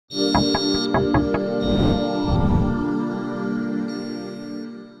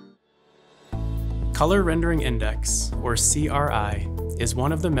Color Rendering Index, or CRI, is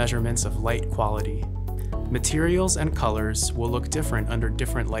one of the measurements of light quality. Materials and colors will look different under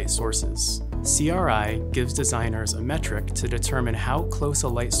different light sources. CRI gives designers a metric to determine how close a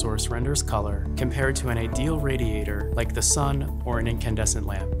light source renders color compared to an ideal radiator like the sun or an incandescent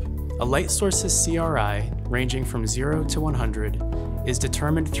lamp. A light source's CRI, ranging from 0 to 100, is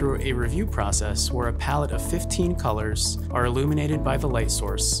determined through a review process where a palette of 15 colors are illuminated by the light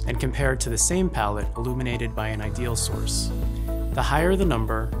source and compared to the same palette illuminated by an ideal source. The higher the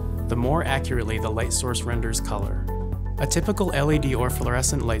number, the more accurately the light source renders color. A typical LED or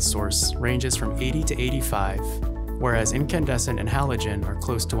fluorescent light source ranges from 80 to 85, whereas incandescent and halogen are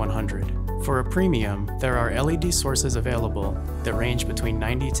close to 100. For a premium, there are LED sources available that range between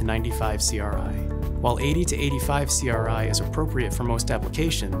 90 to 95 CRI. While 80 to 85 CRI is appropriate for most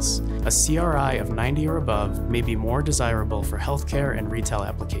applications, a CRI of 90 or above may be more desirable for healthcare and retail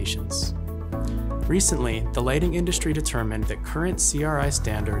applications. Recently, the lighting industry determined that current CRI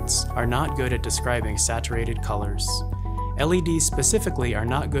standards are not good at describing saturated colors. LEDs specifically are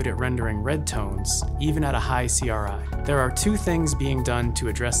not good at rendering red tones, even at a high CRI. There are two things being done to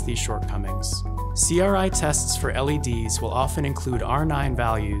address these shortcomings. CRI tests for LEDs will often include R9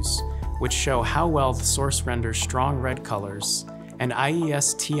 values, which show how well the source renders strong red colors, and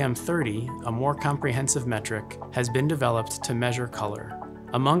IES TM30, a more comprehensive metric, has been developed to measure color.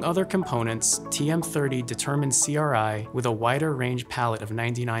 Among other components, TM30 determines CRI with a wider range palette of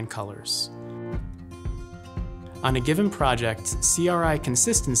 99 colors. On a given project, CRI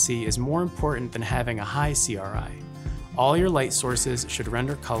consistency is more important than having a high CRI. All your light sources should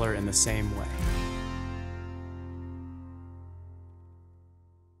render color in the same way.